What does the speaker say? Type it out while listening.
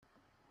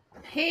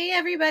Hey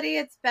everybody,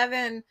 it's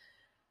Bevan.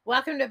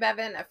 Welcome to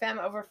Bevan, a femme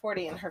over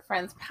 40 and her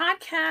friends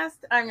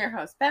podcast. I'm your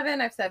host,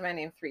 Bevan. I've said my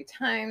name 3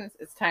 times.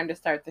 It's time to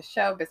start the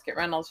show. Biscuit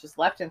Reynolds just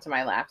leapt into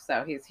my lap,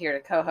 so he's here to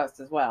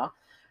co-host as well.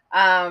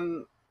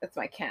 It's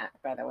my cat,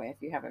 by the way,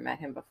 if you haven't met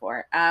him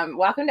before.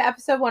 Welcome to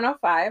episode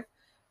 105,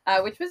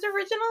 which was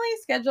originally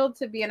scheduled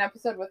to be an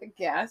episode with a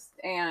guest,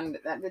 and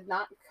that did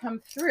not come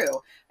through.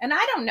 And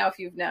I don't know if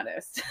you've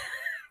noticed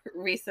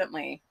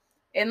recently,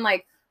 in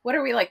what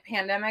are we,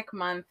 pandemic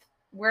month?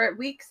 We're at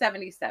week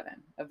 77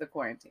 of the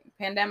quarantine.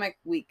 Pandemic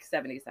week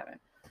 77.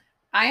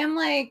 I am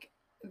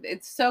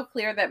it's so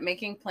clear that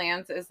making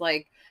plans is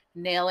like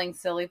nailing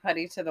silly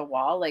putty to the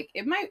wall.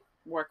 It might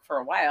work for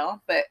a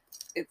while, but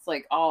it's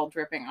all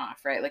dripping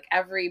off, right?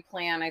 Every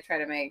plan I try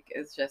to make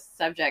is just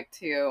subject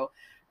to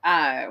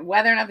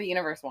whether or not the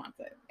universe wants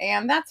it.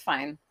 And that's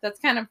fine. That's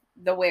kind of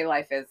the way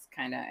life is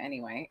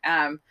anyway.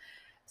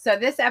 So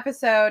this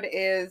episode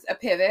is a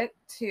pivot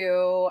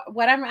to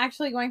what I'm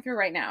actually going through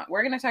right now.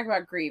 We're going to talk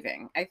about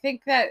grieving. I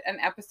think that an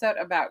episode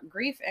about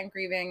grief and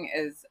grieving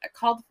is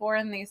called for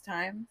in these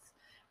times,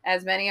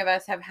 as many of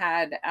us have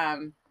had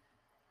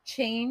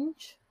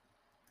change,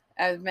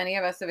 as many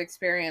of us have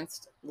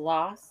experienced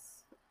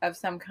loss of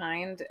some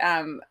kind.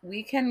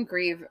 We can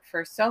grieve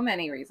for so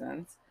many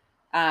reasons,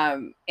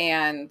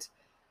 and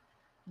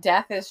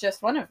death is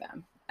just one of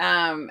them.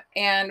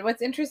 And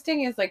what's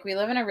interesting is we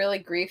live in a really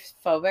grief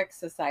phobic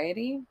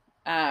society,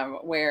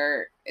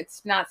 where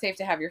it's not safe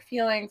to have your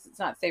feelings. It's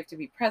not safe to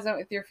be present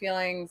with your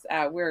feelings.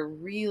 We're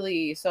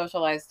really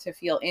socialized to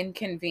feel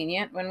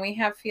inconvenient when we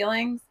have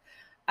feelings.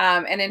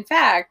 And in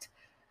fact,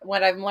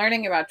 what I'm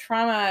learning about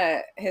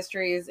trauma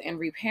histories and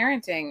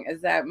reparenting is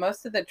that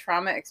most of the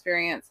trauma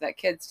experience that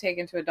kids take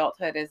into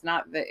adulthood is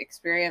not the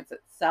experience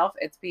itself.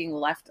 It's being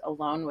left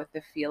alone with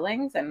the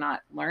feelings and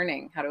not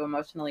learning how to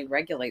emotionally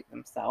regulate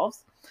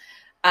themselves.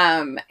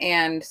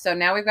 And so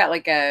now we've got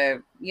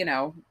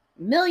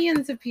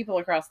millions of people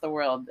across the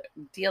world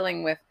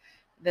dealing with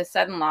the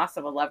sudden loss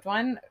of a loved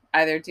one,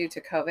 either due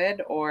to COVID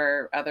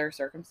or other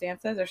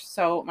circumstances. There's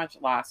so much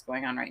loss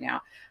going on right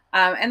now.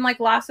 And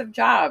loss of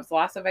jobs,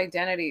 loss of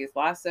identities,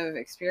 loss of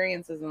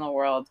experiences in the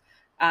world,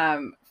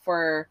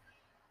 for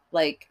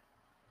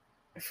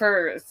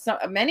so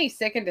many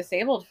sick and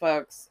disabled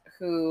folks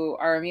who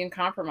are immune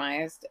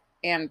compromised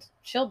and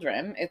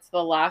children. It's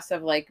the loss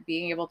of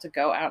being able to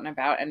go out and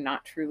about and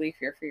not truly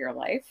fear for your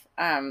life.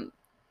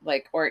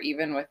 Or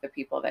even with the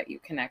people that you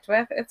connect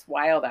with. It's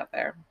wild out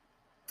there.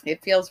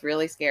 It feels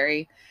really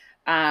scary.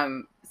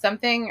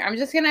 Something I'm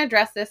just going to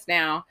address this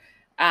now.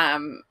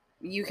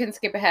 You can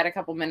skip ahead a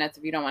couple minutes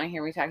if you don't want to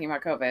hear me talking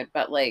about COVID,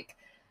 but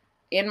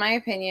in my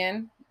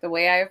opinion, the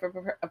way I've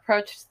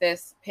approached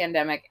this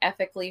pandemic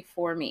ethically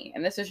for me,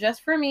 and this is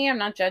just for me, I'm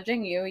not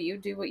judging you. You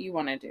do what you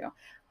want to do.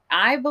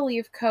 I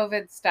believe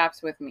COVID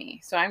stops with me.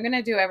 So I'm going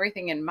to do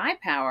everything in my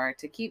power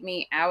to keep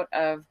me out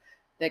of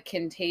the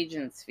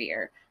contagion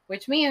sphere,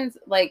 which means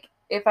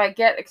if I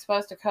get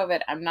exposed to COVID,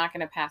 I'm not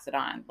going to pass it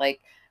on.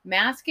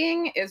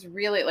 Masking is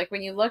really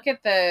when you look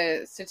at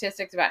the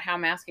statistics about how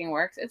masking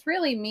works, it's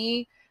really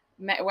me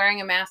wearing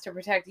a mask to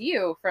protect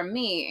you from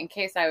me in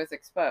case I was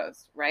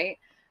exposed, right?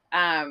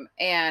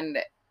 And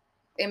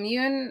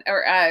immune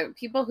or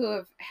people who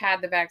have had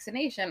the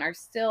vaccination are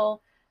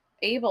still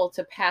able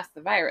to pass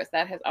the virus.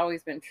 That has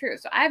always been true.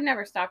 So I've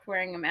never stopped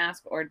wearing a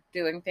mask or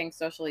doing things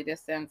socially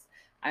distanced.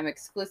 I'm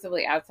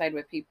exclusively outside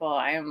with people.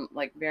 I am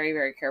very,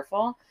 very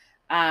careful.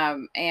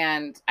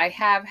 And I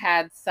have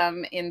had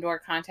some indoor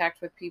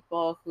contact with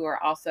people who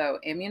are also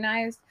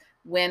immunized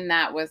when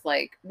that was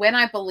when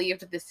I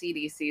believed the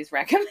CDC's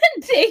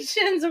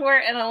recommendations were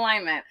in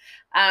alignment.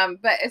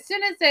 But as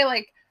soon as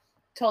they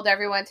told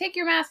everyone, take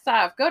your masks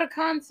off, go to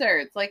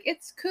concerts,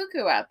 it's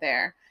cuckoo out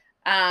there.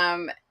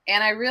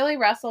 And I really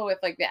wrestle with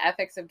the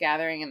ethics of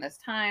gathering in this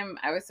time.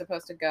 I was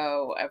supposed to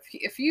go,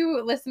 if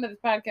you listen to this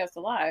podcast a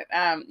lot,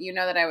 you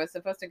know that I was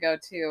supposed to go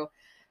to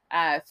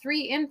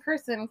 3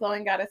 in-person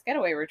Glowing Goddess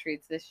Getaway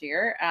retreats this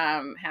year,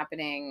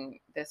 happening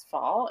this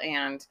fall.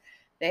 And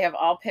they have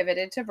all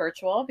pivoted to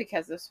virtual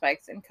because of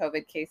spikes in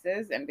COVID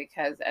cases and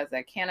because as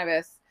a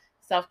cannabis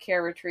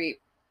self-care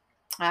retreat,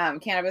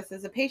 cannabis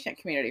is a patient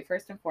community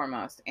first and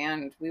foremost,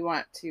 and we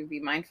want to be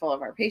mindful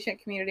of our patient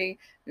community.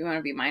 We want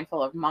to be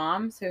mindful of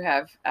moms who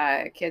have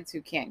kids who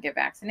can't get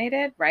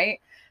vaccinated,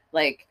 right?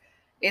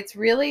 It's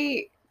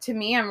really, to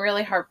me, I'm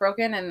really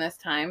heartbroken in this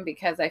time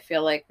because I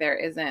feel there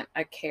isn't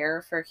a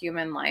care for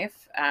human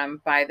life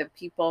by the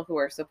people who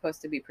are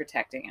supposed to be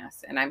protecting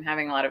us. And I'm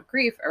having a lot of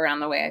grief around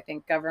the way I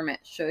think government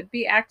should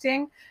be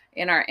acting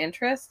in our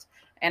interest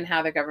and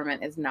how the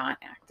government is not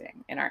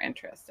acting in our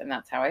interest. And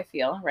that's how I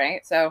feel,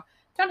 right? So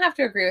don't have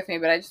to agree with me,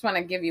 but I just want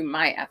to give you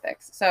my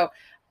ethics. So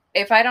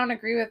if I don't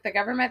agree with the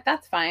government,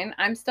 that's fine.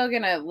 I'm still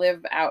going to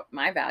live out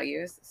my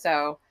values.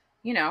 So,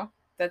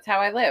 that's how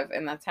I live.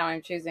 And that's how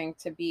I'm choosing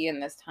to be in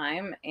this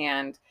time.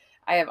 And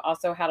I have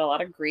also had a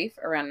lot of grief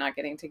around not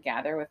getting to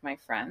gather with my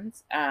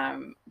friends.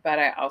 But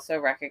I also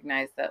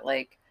recognize that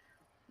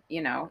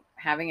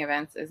having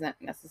events isn't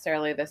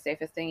necessarily the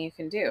safest thing you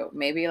can do.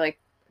 Maybe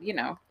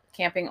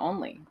camping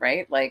only,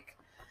 right?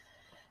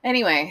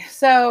 Anyway,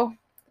 so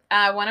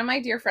one of my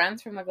dear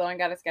friends from the Glowing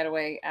Goddess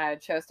Getaway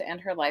chose to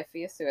end her life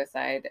via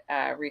suicide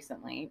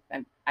recently,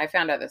 and I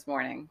found out this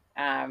morning.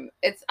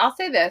 I'll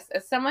say this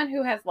as someone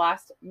who has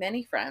lost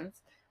many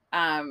friends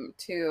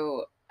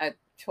to a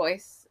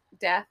choice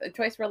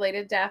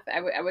related death.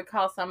 I would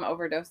call some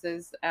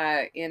overdoses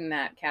in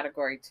that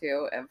category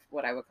too of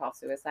what I would call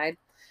suicide.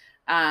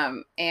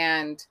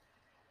 And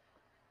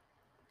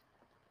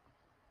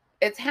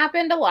it's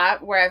happened a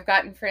lot where I've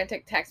gotten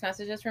frantic text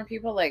messages from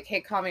people like,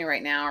 "Hey, call me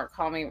right now," or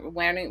 "Call me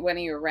when are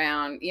you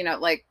around?"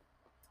 Like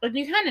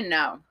you kind of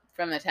know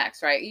from the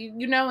text, right?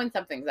 You know when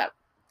something's up.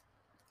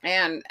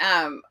 And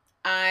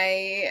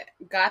I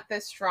got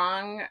this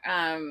strong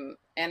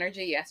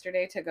energy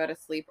yesterday to go to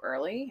sleep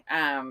early,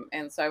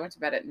 and so I went to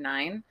bed at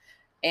 9,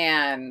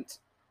 and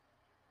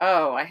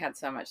oh, I had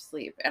so much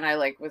sleep, and I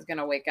like was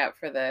gonna wake up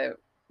for the.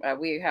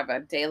 We have a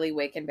daily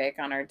wake and bake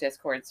on our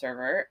Discord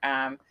server.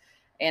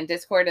 And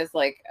Discord is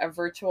like a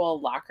virtual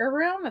locker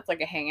room. It's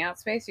like a hangout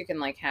space. You can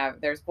like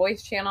there's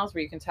voice channels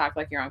where you can talk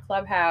like you're on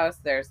Clubhouse.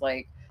 There's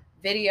like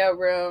video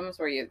rooms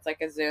where it's like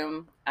a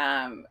Zoom.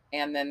 And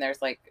then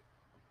there's like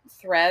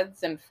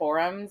threads and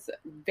forums,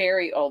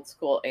 very old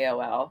school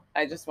AOL.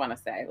 I just want to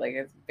say, like,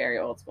 it's very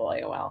old school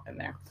AOL in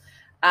there.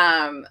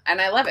 And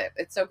I love it.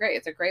 It's so great.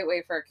 It's a great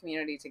way for a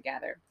community to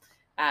gather.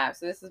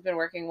 So this has been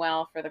working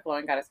well for the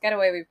Glowing Goddess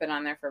Getaway. We've been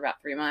on there for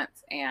about 3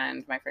 months,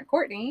 and my friend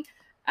Courtney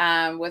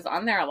was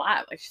on there a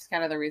lot. Like, she's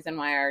kind of the reason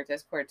why our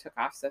Discord took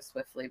off so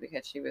swiftly,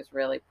 because she was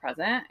really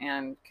present,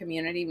 and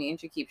community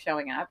means you keep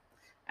showing up.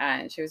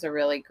 And she was a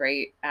really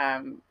great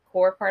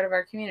core part of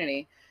our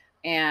community.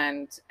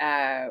 And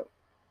I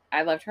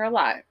loved her a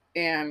lot.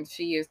 And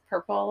she used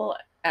purple,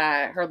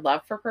 her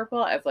love for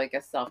purple as like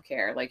a self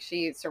care. Like,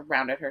 she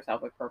surrounded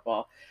herself with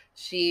purple.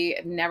 She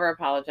never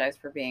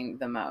apologized for being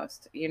the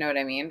most. You know what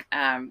I mean?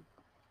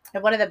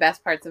 And one of the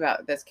best parts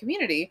about this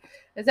community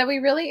is that we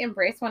really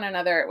embrace one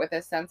another with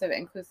a sense of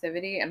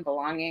inclusivity and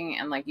belonging,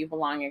 and like, you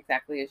belong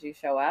exactly as you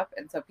show up.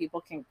 And so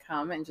people can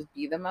come and just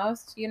be the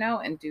most,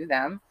 and do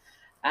them.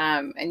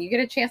 And you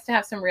get a chance to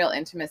have some real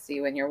intimacy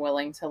when you're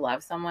willing to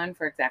love someone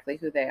for exactly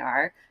who they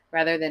are,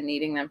 rather than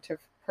needing them to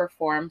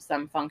perform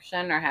some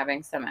function or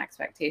having some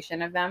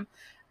expectation of them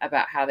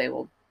about how they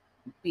will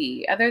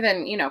be, other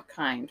than,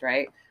 kind,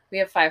 right? We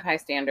have 5 high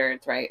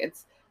standards, right?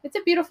 It's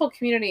a beautiful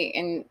community.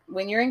 And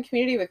when you're in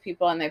community with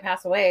people and they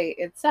pass away,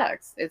 it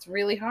sucks. It's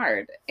really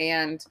hard.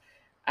 And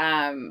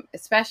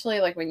especially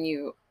like when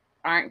you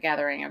aren't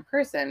gathering in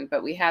person,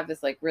 but we have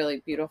this like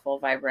really beautiful,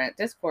 vibrant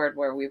Discord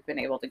where we've been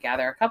able to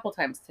gather a couple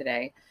times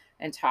today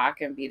and talk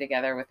and be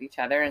together with each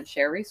other and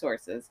share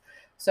resources.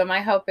 So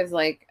my hope is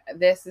like,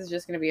 this is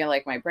just going to be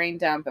like my brain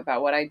dump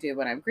about what I do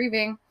when I'm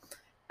grieving.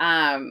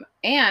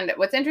 And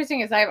what's interesting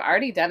is I've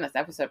already done this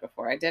episode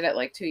before. I did it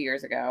like 2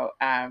 years ago,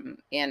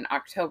 in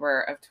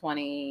October of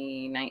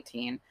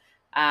 2019.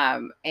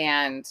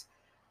 And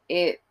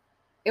it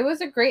it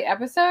was a great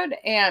episode,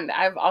 and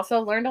I've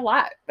also learned a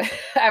lot.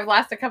 I've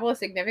lost a couple of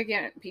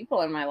significant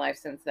people in my life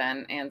since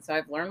then, and so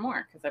I've learned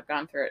more because I've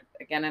gone through it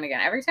again and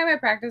again. Every time I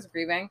practice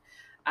grieving,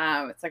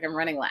 it's like I'm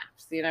running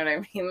laps. You know what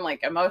I mean?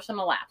 Like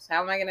emotional laps.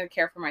 How am I going to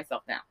care for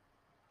myself now?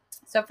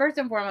 So first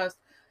and foremost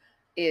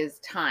is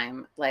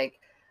time. Like,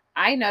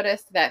 I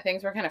noticed that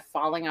things were kind of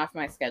falling off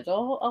my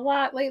schedule a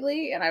lot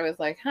lately, and I was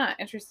like, huh,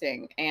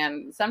 interesting.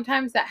 And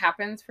sometimes that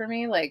happens for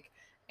me, like,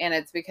 and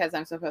it's because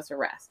I'm supposed to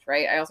rest,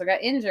 right? I also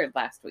got injured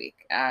last week.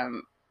 I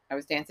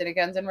was dancing to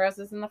Guns N'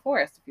 Roses in the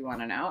forest, if you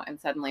want to know, and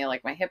suddenly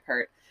like my hip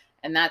hurt.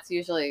 And that's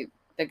usually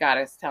the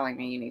goddess telling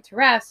me you need to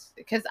rest,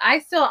 because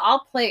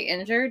I'll play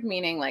injured,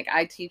 meaning like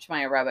I teach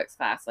my aerobics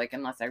class, like,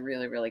 unless I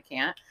really, really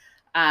can't.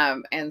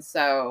 And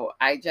so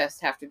I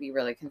just have to be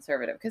really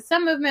conservative, because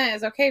some movement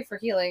is okay for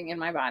healing in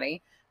my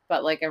body,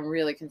 but like I'm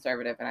really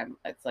conservative, and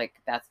it's like,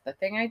 that's the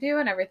thing I do,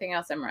 and everything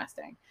else I'm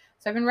resting.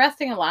 So I've been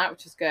resting a lot,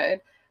 which is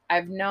good.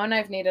 I've known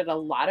I've needed a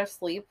lot of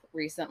sleep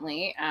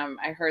recently.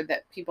 I heard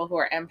that people who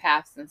are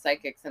empaths and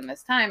psychics in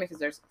this time, because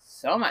there's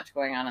so much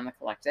going on in the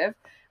collective,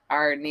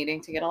 are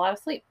needing to get a lot of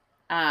sleep.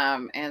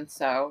 And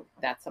so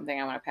that's something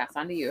I want to pass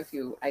on to you. If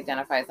you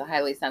identify as a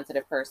highly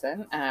sensitive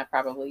person,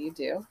 probably you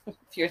do,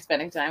 if you're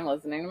spending time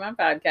listening to my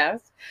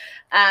podcast.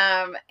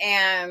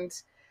 And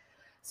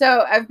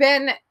so I've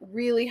been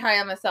really high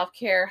on the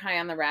self-care, high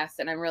on the rest,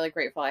 and I'm really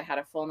grateful I had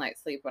a full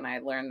night's sleep when I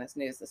learned this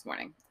news this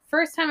morning.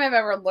 First time I've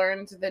ever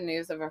learned the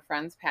news of a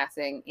friend's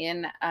passing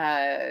in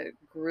a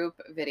group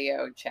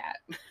video chat.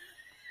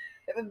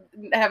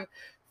 Have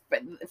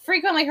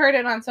frequently heard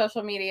it on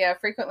social media,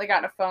 frequently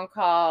gotten a phone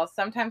call,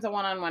 sometimes a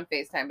one-on-one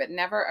FaceTime, but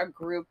never a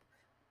group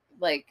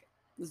like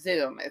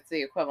Zoom. It's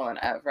the equivalent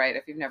of, right?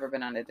 If you've never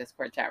been on a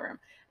Discord chat room,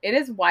 it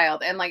is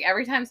wild. And like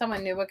every time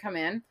someone new would come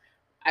in,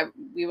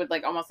 we would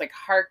like almost like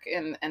hark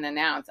and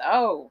announce,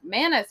 oh,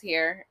 Mana's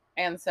here.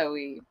 And so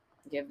we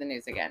give the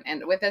news again.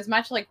 And with as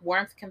much like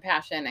warmth,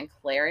 compassion, and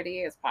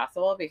clarity as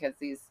possible, because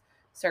these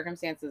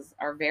circumstances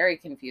are very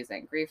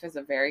confusing. Grief is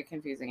a very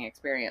confusing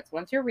experience.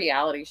 Once your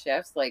reality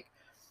shifts, like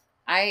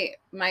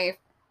my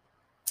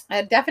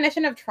A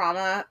definition of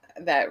trauma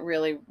that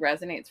really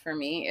resonates for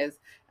me is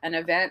an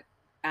event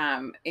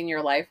in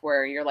your life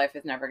where your life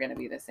is never going to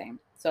be the same.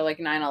 So, like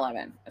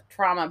 9/11, a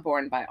trauma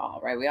borne by all,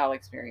 right? We all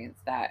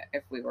experienced that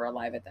if we were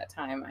alive at that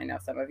time. I know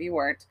some of you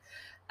weren't.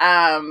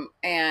 But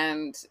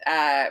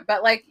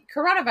like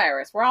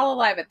coronavirus, we're all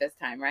alive at this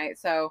time, right?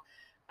 So,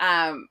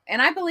 and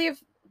I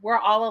believe we're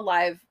all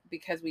alive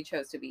because we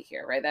chose to be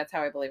here, right? That's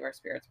how I believe our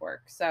spirits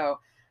work. So,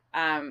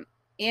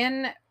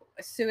 in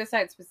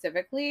suicide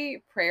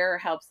specifically, prayer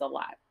helps a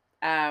lot.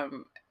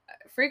 Um,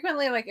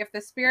 Frequently, like if the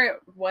spirit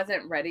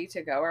wasn't ready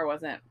to go or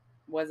wasn't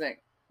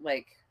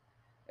like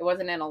it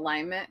wasn't in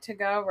alignment to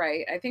go,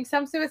 right? I think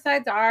some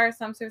suicides are,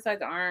 some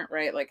suicides aren't,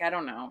 right? Like I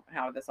don't know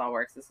how this all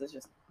works. This is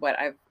just what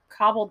I've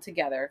cobbled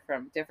together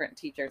from different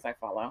teachers I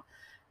follow.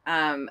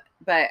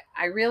 But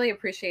I really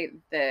appreciate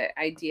the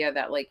idea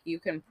that like you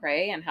can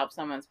pray and help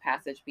someone's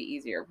passage be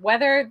easier,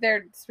 whether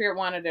their spirit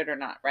wanted it or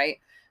not, right?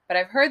 But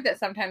I've heard that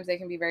sometimes they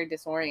can be very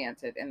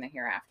disoriented in the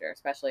hereafter,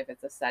 especially if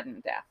it's a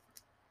sudden death.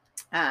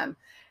 Um,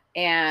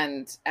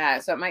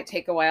 so it might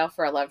take a while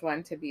for a loved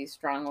one to be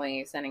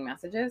strongly sending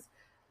messages.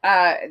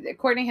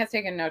 Courtney has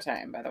taken no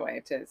time, by the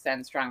way, to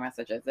send strong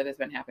messages. It has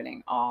been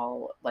happening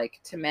all like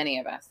to many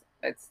of us.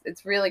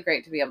 It's really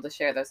great to be able to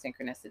share those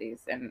synchronicities.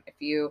 And if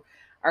you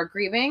are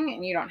grieving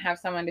and you don't have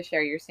someone to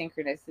share your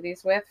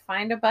synchronicities with,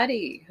 find a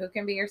buddy who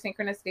can be your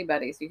synchronicity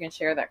buddy so you can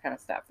share that kind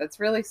of stuff. That's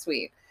really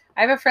sweet.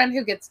 I have a friend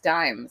who gets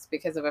dimes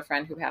because of a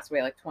friend who passed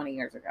away like 20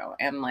 years ago.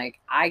 And like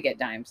I get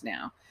dimes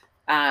now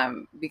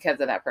because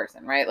of that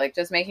person, right? Like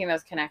just making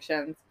those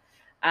connections.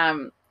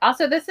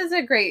 Also, this is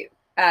a great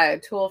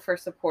tool for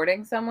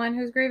supporting someone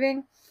who's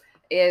grieving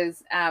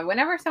is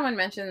whenever someone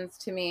mentions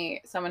to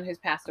me someone who's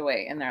passed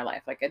away in their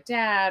life, like a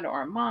dad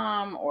or a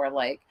mom or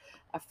like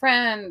a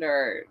friend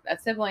or a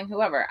sibling,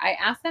 whoever, I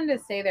ask them to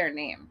say their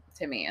name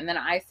to me and then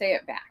I say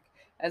it back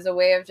as a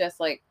way of just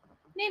like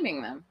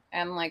naming them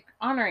and like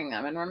honoring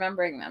them and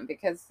remembering them,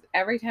 because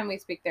every time we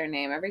speak their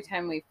name, every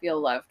time we feel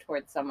love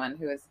towards someone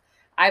who is,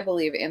 I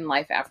believe in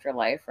life after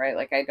life, right?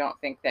 Like I don't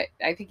think that,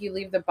 I think you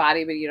leave the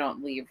body but you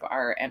don't leave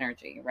our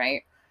energy,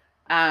 right?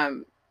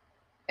 um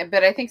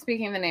but I think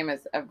speaking the name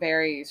is a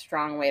very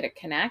strong way to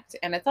connect.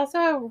 And it's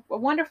also a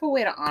wonderful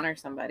way to honor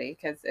somebody,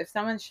 because if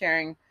someone's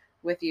sharing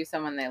with you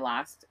someone they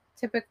lost,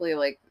 typically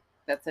like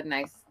that's a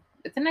nice,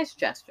 it's a nice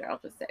gesture. I'll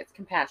just say it's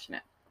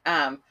compassionate.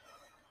 Um,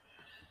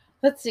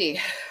 let's see.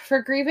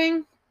 For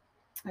grieving,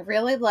 I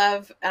really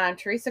love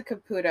Teresa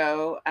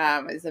Caputo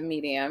is a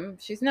medium.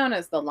 She's known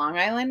as the Long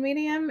Island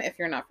medium, if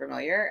you're not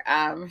familiar.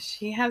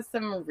 She has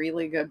some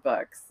really good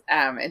books,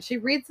 and she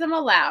reads them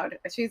aloud.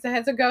 She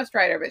has a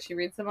ghostwriter, but she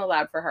reads them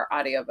aloud for her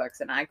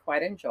audiobooks, and I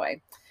quite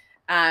enjoy.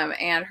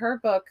 And her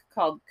book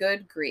called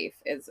Good Grief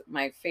is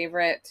my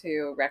favorite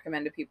to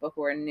recommend to people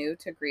who are new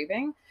to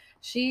grieving.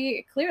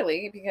 She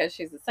clearly, because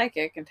she's a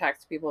psychic and talks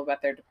to people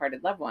about their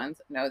departed loved ones,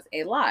 knows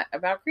a lot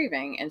about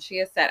grieving. And she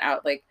has set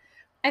out like,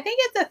 I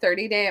think it's a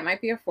 30-day, it might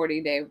be a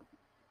 40-day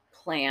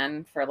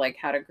plan for like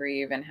how to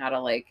grieve and how to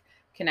like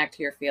connect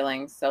to your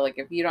feelings. So like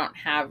if you don't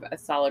have a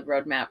solid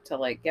roadmap to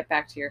like get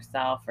back to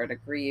yourself or to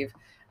grieve,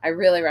 I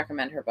really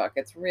recommend her book.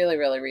 It's really,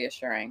 really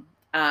reassuring.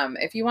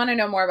 If you want to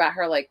know more about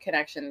her like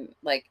connection,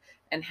 like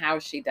and how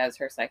she does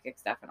her psychic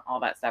stuff and all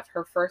that stuff,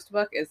 her first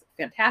book is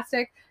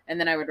fantastic. And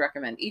then I would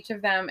recommend each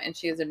of them. And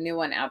she has a new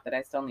one out that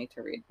I still need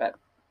to read. But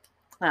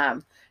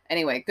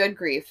anyway, Good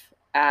Grief.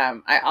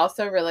 I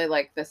also really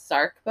like the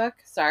Sark book,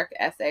 Sark,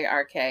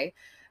 Sark.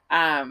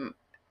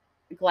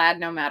 Glad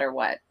No Matter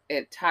What.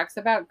 It talks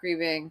about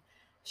grieving.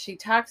 She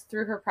talks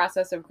through her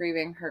process of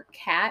grieving her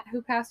cat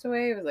who passed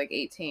away. It was like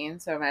 18.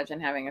 So imagine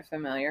having a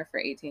familiar for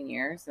 18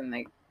 years and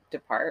they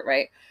depart,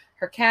 right?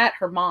 Her cat,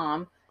 her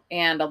mom,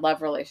 and a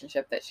love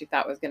relationship that she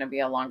thought was going to be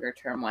a longer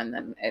term one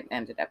than it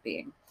ended up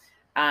being.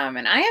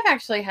 And I have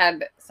actually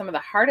had some of the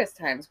hardest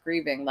times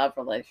grieving love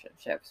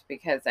relationships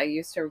because I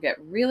used to get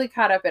really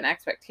caught up in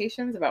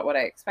expectations about what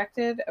I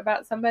expected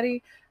about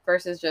somebody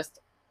versus just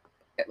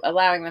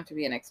allowing them to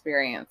be an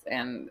experience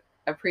and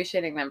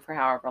appreciating them for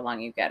however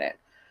long you get it.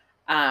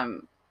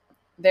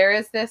 There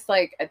is this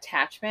like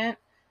attachment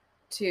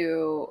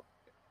to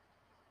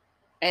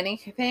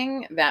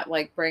anything that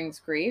like brings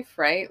grief,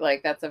 right?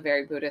 Like that's a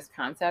very Buddhist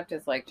concept,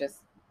 is like just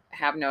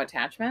have no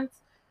attachments.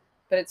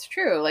 But it's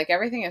true. Like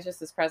everything is just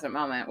this present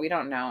moment. We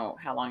don't know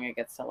how long it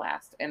gets to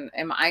last. And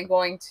am I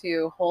going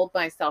to hold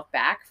myself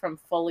back from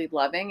fully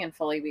loving and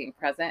fully being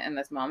present in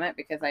this moment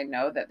because I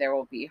know that there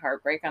will be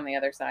heartbreak on the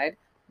other side?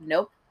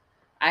 Nope.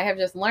 I have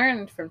just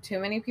learned from too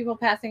many people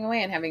passing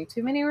away and having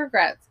too many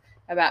regrets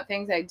about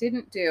things I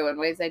didn't do and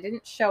ways I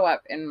didn't show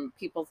up in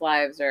people's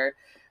lives, or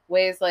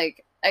ways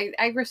like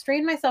I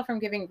restrained myself from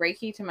giving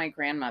Reiki to my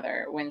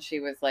grandmother when she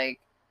was like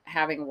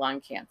having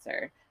lung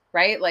cancer,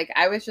 right? Like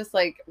I was just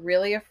like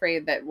really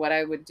afraid that what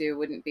I would do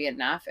wouldn't be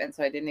enough. And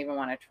so I didn't even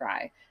want to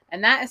try.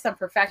 And that is some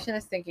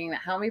perfectionist thinking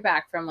that held me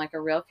back from like a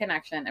real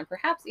connection and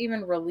perhaps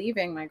even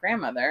relieving my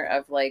grandmother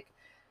of like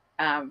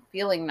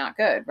feeling not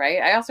good,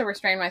 right? I also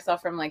restrained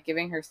myself from like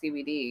giving her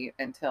CBD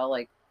until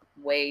like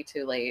way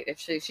too late. If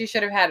she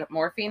should have had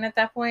morphine at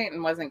that point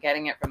and wasn't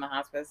getting it from the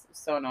hospice. It was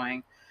so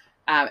annoying.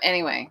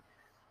 Anyway,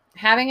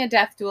 having a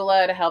death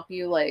doula to help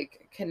you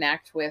like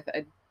connect with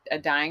a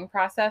dying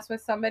process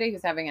with somebody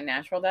who's having a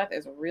natural death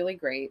is really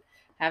great.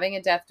 Having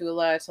a death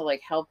doula to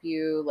like help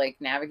you like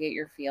navigate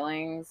your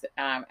feelings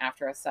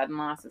after a sudden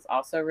loss is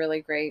also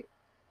really great.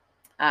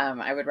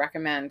 I would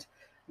recommend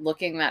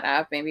looking that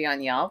up maybe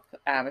on Yelp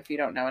if you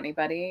don't know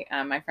anybody.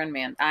 My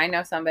friend I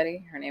know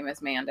somebody. Her name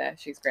is Manda.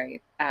 She's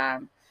great.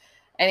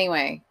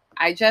 Anyway,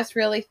 I just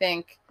really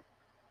think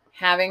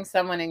having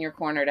someone in your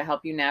corner to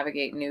help you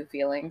navigate new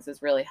feelings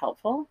is really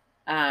helpful.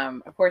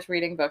 Of course,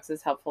 reading books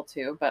is helpful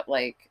too, but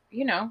like,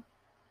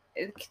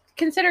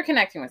 consider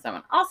connecting with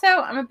someone. Also,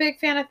 I'm a big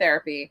fan of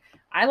therapy.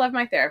 I love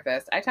my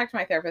therapist. I talked to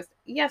my therapist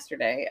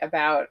yesterday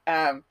about,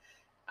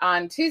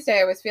 on Tuesday,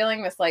 I was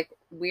feeling this like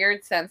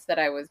weird sense that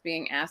I was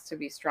being asked to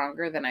be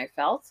stronger than I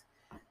felt.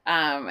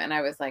 And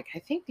I was like, I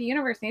think the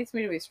universe needs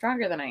me to be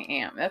stronger than I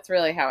am. That's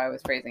really how I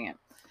was phrasing it.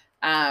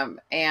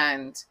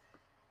 And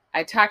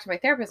I talked to my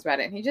therapist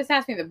about it, and he just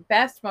asked me the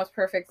best, most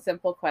perfect,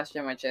 simple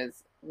question, which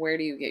is, where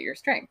do you get your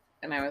strength?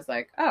 And I was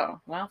like, oh,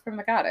 well, from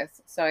the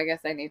goddess. So I guess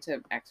I need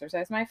to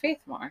exercise my faith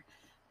more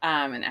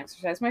and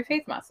exercise my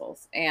faith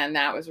muscles. And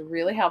that was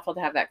really helpful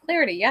to have that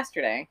clarity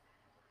yesterday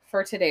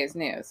for today's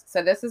news.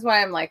 So this is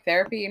why I'm like,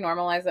 therapy,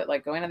 normalize it,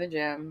 like going to the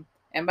gym.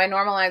 And by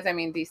normalize, I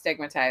mean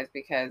destigmatize,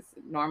 because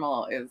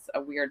normal is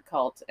a weird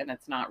cult and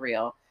it's not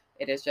real.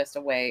 It is just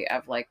a way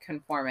of like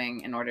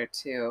conforming in order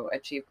to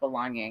achieve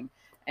belonging,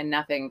 and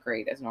nothing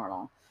great is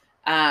normal.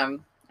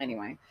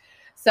 Anyway,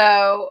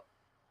 so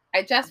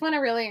I just want to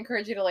really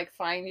encourage you to like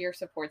find your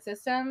support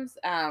systems.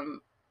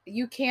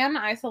 You can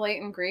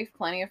isolate in grief.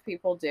 Plenty of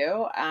people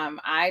do.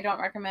 I don't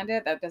recommend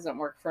it. That doesn't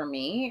work for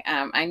me.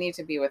 I need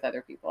to be with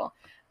other people.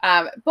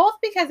 Both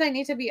because I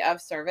need to be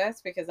of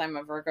service, because I'm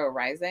a Virgo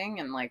rising,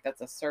 and like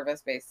that's a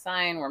service-based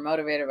sign. We're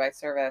motivated by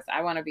service.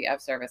 I want to be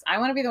of service. I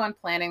want to be the one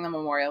planning the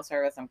memorial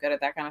service. I'm good at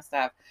that kind of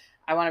stuff.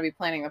 I want to be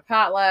planning the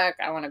potluck.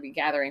 I want to be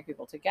gathering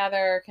people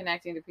together,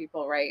 connecting to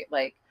people, right?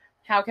 Like,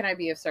 how can I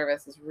be of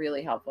service is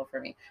really helpful for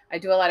me. I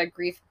do a lot of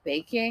grief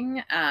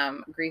baking,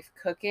 grief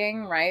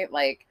cooking, right?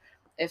 Like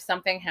if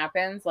something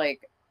happens,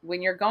 like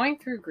when you're going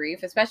through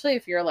grief, especially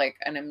if you're like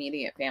an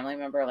immediate family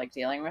member, like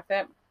dealing with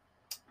it,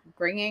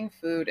 bringing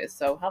food is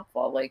so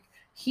helpful. Like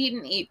heat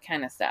and eat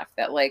kind of stuff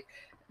that like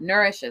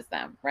nourishes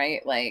them,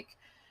 right? Like,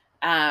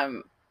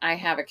 I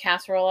have a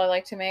casserole I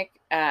like to make.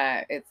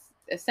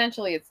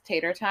 It's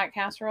tater tot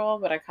casserole,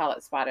 but I call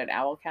it spotted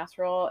owl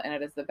casserole. And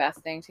it is the best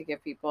thing to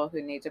give people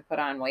who need to put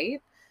on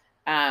weight.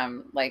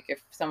 Like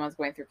if someone's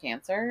going through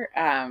cancer,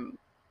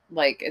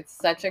 like it's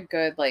such a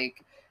good,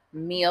 like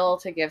meal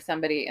to give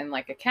somebody in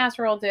like a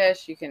casserole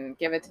dish. You can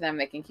give it to them.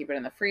 They can keep it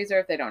in the freezer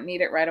if they don't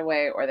need it right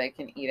away, or they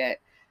can eat it.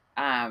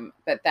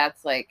 But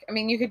that's like, I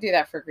mean, you could do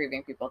that for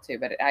grieving people too,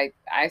 but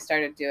I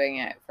started doing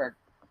it for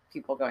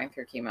people going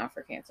through chemo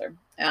for cancer.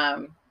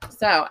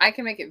 So I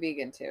can make it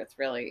vegan too. It's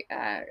really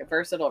a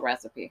versatile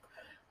recipe.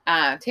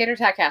 Tater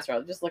tot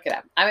casserole, just look it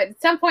up. I mean,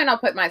 at some point I'll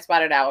put my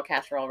spotted owl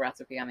casserole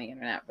recipe on the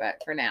internet,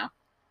 but for now,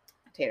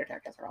 tater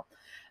tot casserole.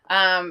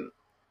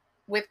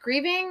 With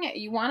grieving,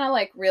 you want to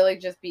like really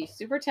just be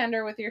super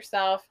tender with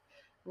yourself,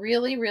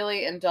 really,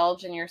 really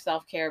indulge in your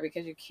self-care,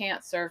 because you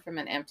can't serve from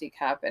an empty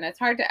cup. And it's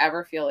hard to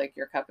ever feel like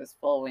your cup is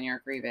full when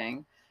you're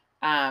grieving.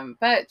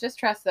 But just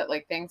trust that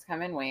like things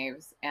come in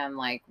waves, and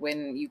like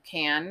when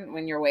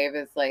your wave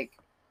is like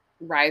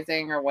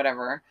rising or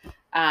whatever,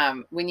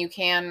 when you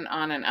can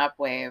on an up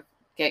wave,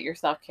 get your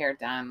self-care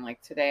done.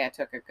 Like today I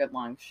took a good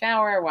long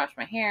shower, washed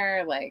my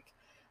hair, like,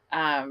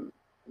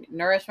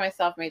 nourished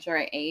myself, made sure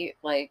I ate.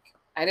 Like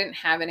I didn't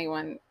have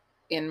anyone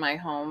in my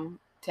home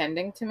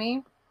tending to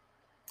me.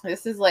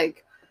 This is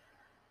like,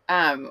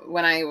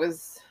 when I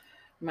was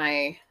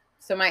my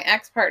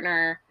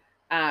ex-partner,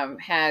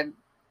 had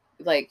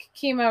like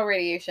chemo,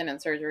 radiation,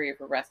 and surgery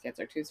for breast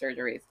cancer, 2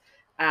 surgeries.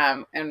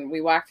 And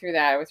we walked through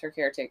that. I was her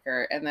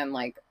caretaker. And then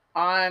like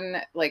on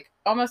like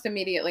almost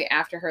immediately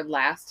after her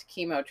last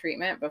chemo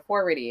treatment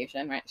before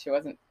radiation, right? She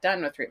wasn't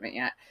done with treatment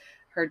yet.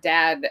 Her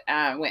dad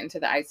went into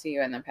the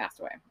ICU and then passed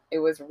away. It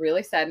was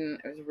really sudden.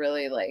 It was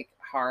really like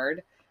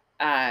hard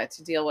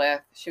to deal with.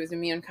 She was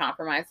immune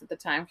compromised at the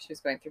time. She was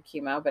going through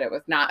chemo, but it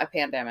was not a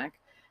pandemic.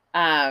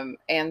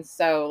 And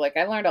so like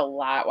I learned a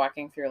lot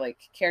walking through like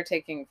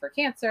caretaking for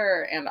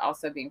cancer, and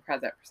also being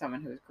present for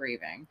someone who's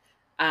grieving.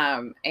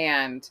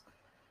 And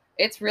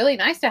it's really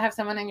nice to have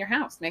someone in your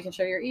house, making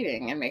sure you're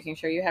eating and making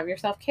sure you have your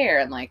self-care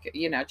and like,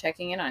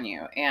 checking in on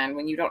you. And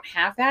when you don't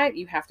have that,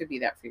 you have to be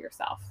that for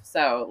yourself.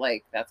 So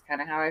like, that's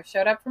kind of how I've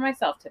showed up for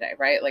myself today,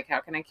 right? Like,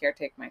 how can I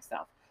caretake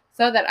myself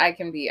so that I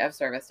can be of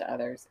service to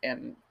others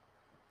and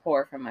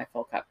pour from my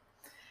full cup?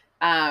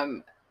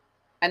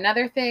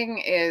 Another thing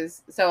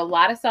is, so a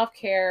lot of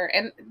self-care,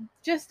 and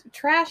just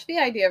trash the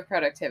idea of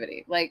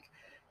productivity. Like,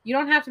 you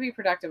don't have to be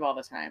productive all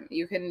the time.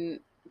 You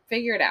can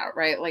figure it out,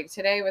 right? Like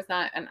today was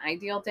not an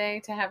ideal day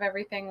to have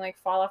everything like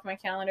fall off my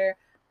calendar,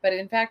 but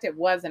in fact, it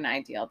was an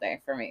ideal day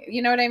for me.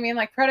 You know what I mean?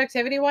 Like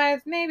productivity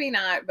wise, maybe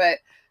not, but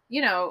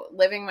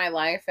living my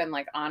life and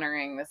like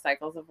honoring the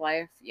cycles of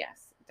life.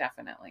 Yes,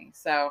 definitely.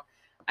 So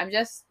I'm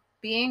just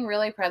being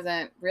really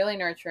present, really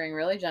nurturing,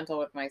 really gentle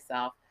with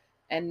myself,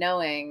 and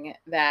knowing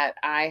that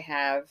I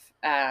have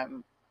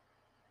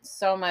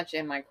so much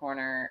in my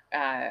corner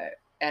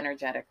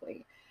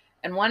energetically.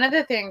 And one of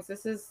the things,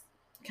 this is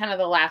kind of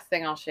the last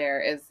thing I'll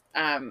share, is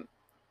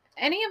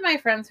any of my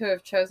friends who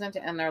have chosen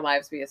to end their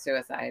lives via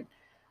suicide,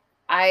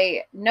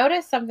 I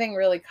noticed something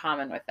really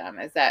common with them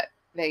is that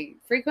they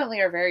frequently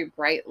are very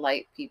bright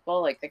light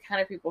people, like the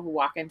kind of people who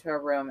walk into a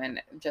room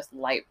and just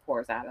light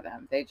pours out of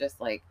them. They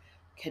just like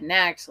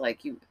connect,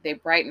 like they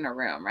brighten a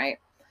room, right?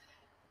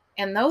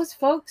 And those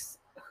folks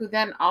who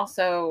then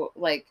also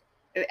like,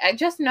 I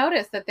just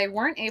noticed that they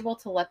weren't able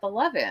to let the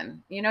love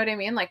in. You know what I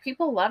mean? Like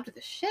people loved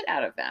the shit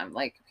out of them.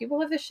 Like people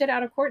love the shit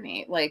out of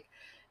Courtney. Like,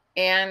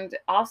 and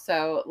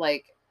also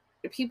like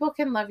people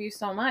can love you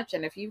so much.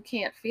 And if you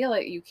can't feel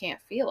it, you can't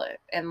feel it.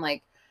 And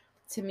like,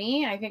 to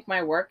me, I think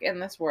my work in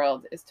this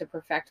world is to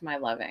perfect my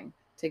loving,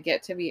 to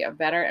get to be a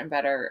better and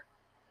better,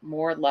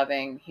 more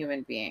loving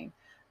human being.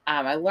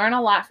 I learn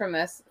a lot from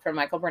this, from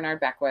Michael Bernard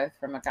Beckwith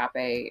from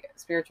Agape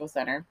Spiritual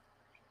Center.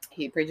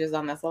 He preaches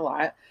on this a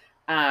lot.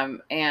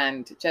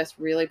 And just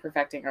really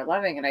perfecting our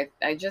loving. And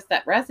I just,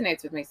 that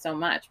resonates with me so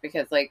much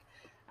because like,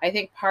 I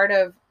think part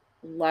of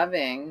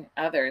loving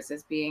others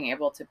is being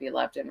able to be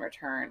loved in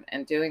return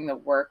and doing the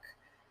work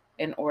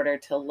in order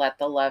to let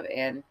the love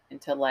in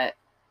and to let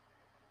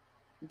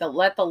the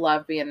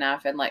love be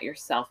enough and let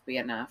yourself be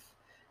enough.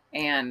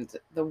 And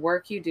the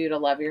work you do to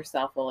love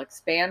yourself will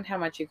expand how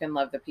much you can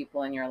love the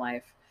people in your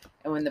life.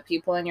 And when the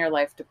people in your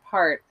life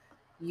depart,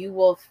 you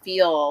will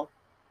feel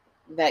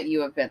that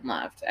you have been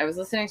loved. I was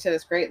listening to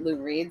this great Lou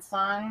Reed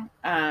song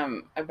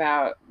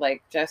about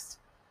like just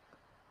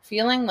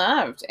feeling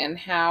loved and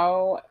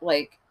how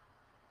like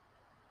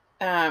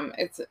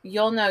it's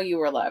You'll Know You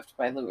Were Loved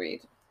by Lou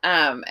Reed.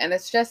 And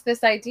it's just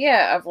this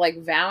idea of like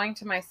vowing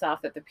to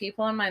myself that the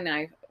people in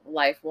my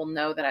life will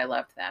know that I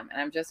loved them.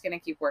 And I'm just going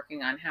to keep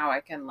working on how I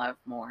can love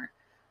more.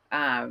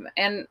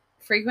 And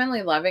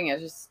frequently loving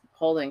is just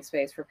holding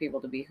space for people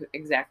to be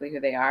exactly who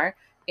they are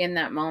in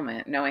that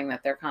moment, knowing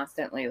that they're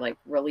constantly like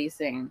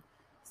releasing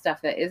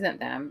stuff that isn't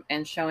them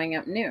and showing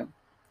up new.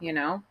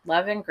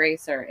 Love and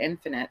grace are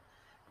infinite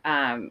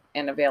and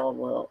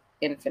available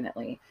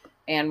infinitely.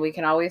 And we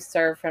can always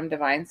serve from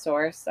divine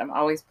source. I'm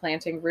always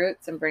planting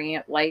roots and bringing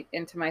it light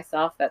into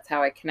myself. That's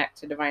how I connect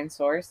to divine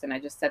source. And I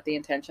just set the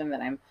intention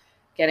that I'm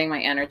getting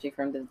my energy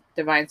from the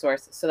divine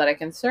source so that I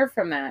can serve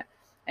from that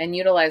and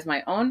utilize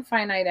my own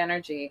finite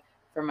energy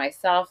for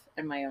myself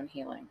and my own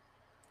healing.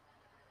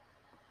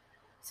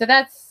 So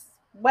that's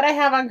what I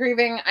have on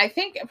grieving. I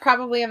think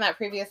probably in that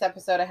previous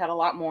episode, I had a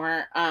lot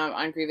more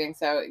on grieving.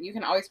 So you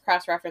can always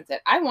cross-reference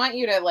it. I want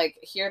you to like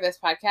hear this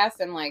podcast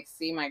and like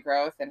see my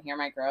growth and hear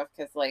my growth.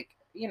 Cause like,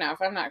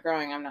 if I'm not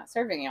growing, I'm not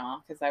serving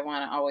y'all. Cause I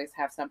want to always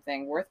have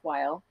something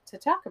worthwhile to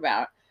talk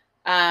about.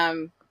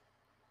 I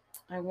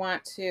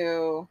want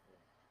to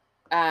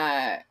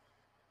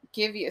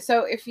give you,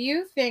 so if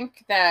you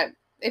think that,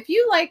 if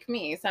you like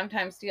me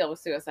sometimes deal with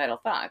suicidal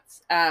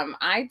thoughts,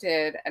 I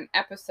did an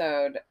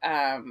episode,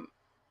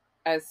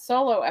 a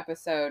solo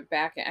episode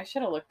back in, I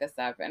should have looked this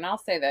up, and I'll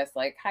say this,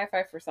 like, high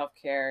five for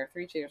self-care,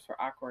 3 cheers for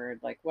awkward,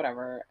 like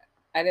whatever.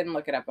 I didn't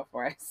look it up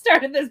before I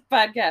started this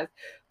podcast,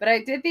 but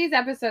I did these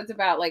episodes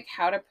about like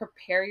how to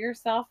prepare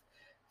yourself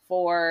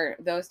for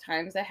those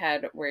times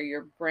ahead where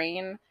your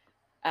brain,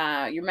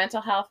 your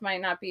mental health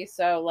might not be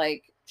so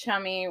like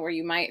chummy, where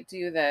you might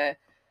do the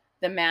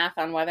math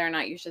on whether or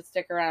not you should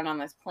stick around on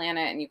this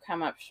planet and you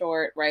come up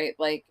short, right?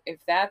 Like if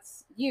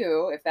that's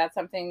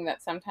something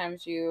that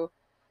sometimes you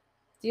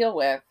deal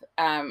with,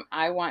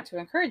 I want to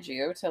encourage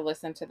you to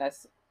listen to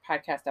this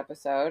podcast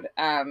episode.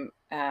 I'm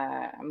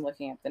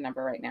looking at the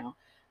number right now,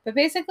 but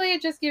basically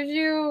it just gives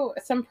you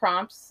some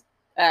prompts.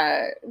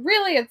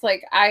 Really, it's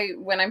like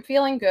when I'm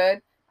feeling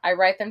good, I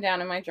write them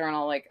down in my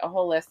journal, like a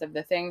whole list of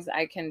the things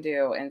I can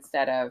do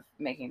instead of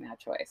making that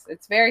choice.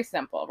 It's very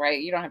simple,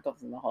 right? You don't have to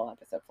listen to the whole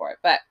episode for it,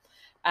 but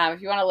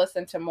if you want to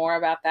listen to more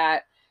about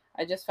that,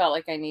 I just felt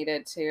like I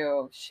needed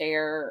to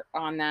share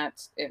on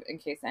that in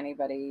case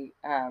anybody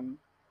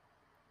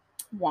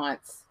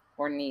wants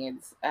or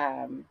needs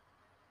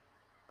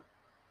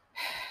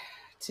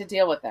to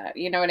deal with that.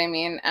 You know what I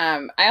mean?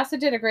 I also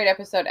did a great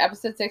episode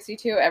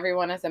 62,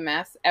 Everyone is a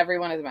Mess.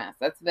 Everyone is a mess.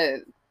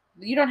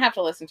 You don't have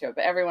to listen to it,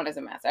 but everyone is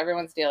a mess.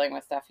 Everyone's dealing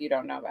with stuff you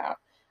don't know about.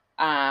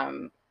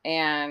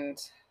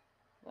 And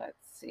let's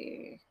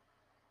see.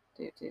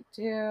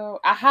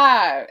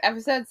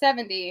 Episode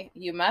 70,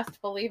 You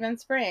Must Believe in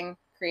Spring,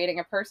 creating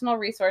a personal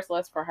resource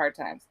list for hard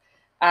times.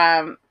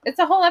 It's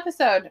a whole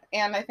episode,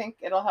 and I think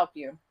it'll help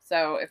you.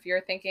 So if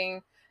you're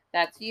thinking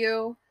that's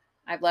you,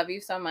 I love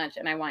you so much,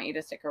 and I want you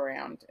to stick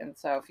around. And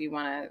so if you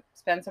want to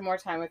spend some more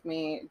time with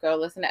me, go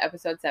listen to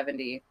episode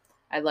 70.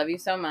 I love you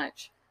so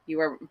much. You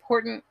are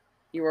important.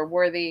 You are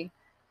worthy.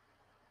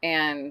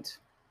 And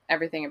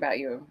everything about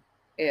you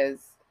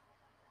is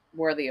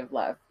worthy of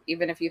love,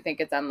 even if you think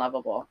it's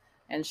unlovable.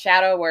 And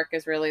shadow work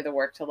is really the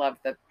work to love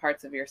the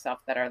parts of yourself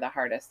that are the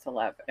hardest to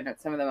love. And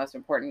it's some of the most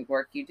important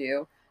work you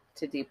do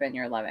to deepen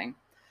your loving.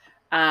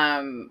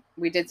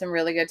 We did some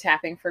really good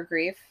tapping for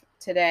grief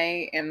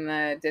today in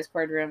the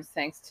Discord rooms,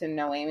 thanks to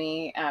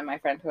Noemi, my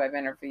friend who I've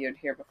interviewed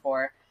here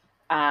before.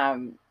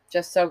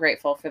 Just so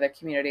grateful for the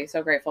community,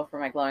 so grateful for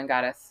my Glowing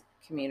Goddess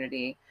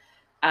community.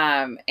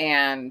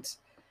 And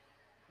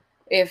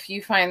if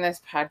you find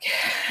this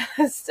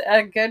podcast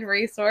a good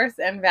resource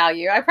and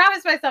value, I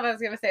promised myself I was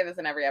going to say this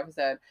in every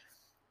episode.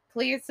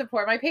 Please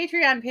support my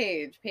Patreon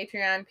page,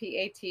 Patreon,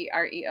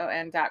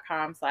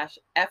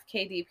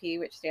 patreon.com/FKDP,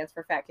 which stands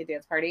for Fat Kid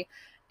Dance Party,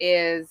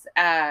 is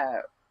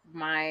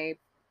my,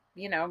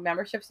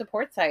 membership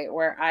support site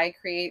where I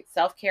create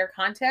self-care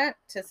content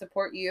to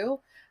support you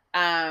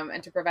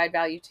and to provide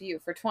value to you.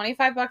 For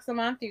 $25 a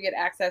month, you get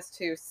access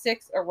to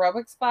 6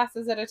 aerobics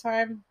classes at a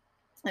time,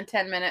 a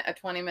 10-minute, a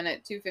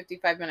 20-minute, 2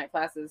 55-minute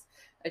classes,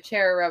 a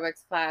chair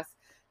aerobics class,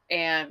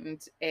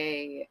 and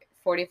a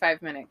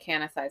 45-minute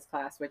Canna-size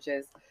class, which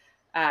is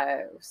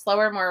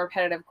slower, more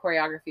repetitive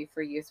choreography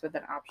for use with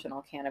an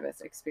optional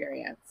cannabis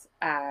experience.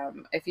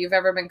 If you've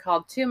ever been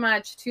called too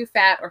much, too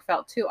fat, or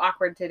felt too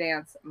awkward to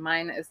dance,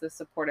 mine is the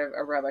supportive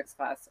aerobics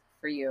class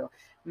for you.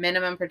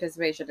 Minimum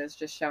participation is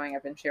just showing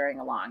up and cheering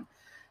along.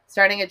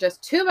 Starting at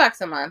just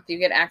 $2 a month, you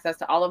get access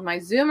to all of my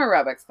Zoom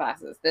aerobics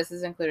classes. This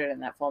is included in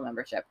that full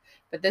membership.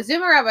 But the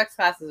Zoom aerobics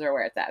classes are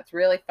where it's at. It's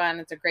really fun.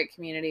 It's a great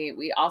community.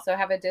 We also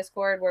have a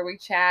Discord where we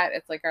chat.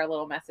 It's like our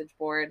little message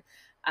board.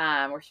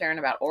 We're sharing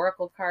about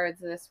oracle cards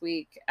this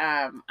week.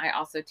 I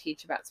also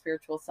teach about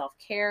spiritual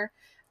self-care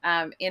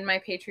in my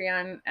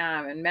Patreon,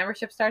 and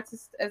membership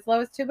starts as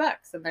low as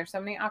 $2, and there's so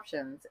many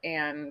options,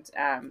 and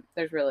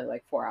there's really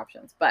like 4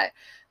 options, but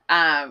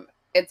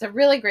it's a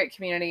really great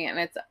community, and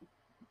it's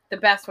the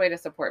best way to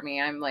support me.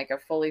 I'm like a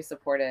fully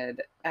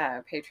supported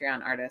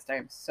Patreon artist. I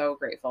am so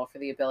grateful for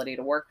the ability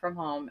to work from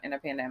home in a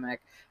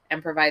pandemic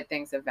and provide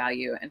things of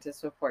value and to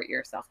support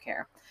your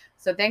self-care.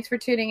 So thanks for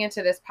tuning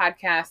into this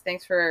podcast.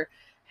 Thanks for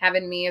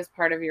having me as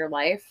part of your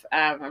life.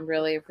 I'm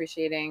really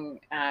appreciating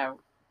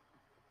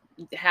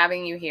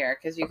having you here,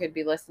 because you could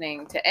be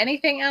listening to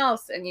anything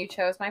else and you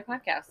chose my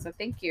podcast. So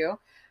thank you.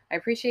 I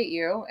appreciate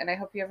you. And I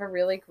hope you have a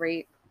really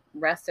great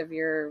rest of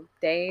your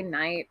day,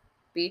 night,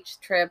 beach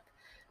trip,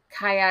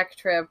 kayak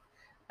trip,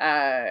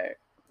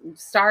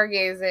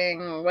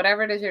 stargazing,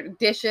 whatever it is, your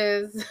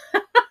dishes,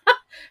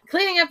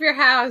 cleaning up your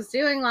house,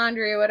 doing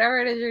laundry,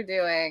 whatever it is you're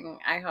doing.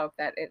 I hope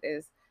that it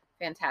is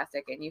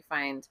fantastic and you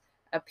find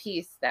a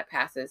peace that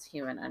passes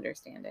human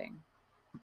understanding.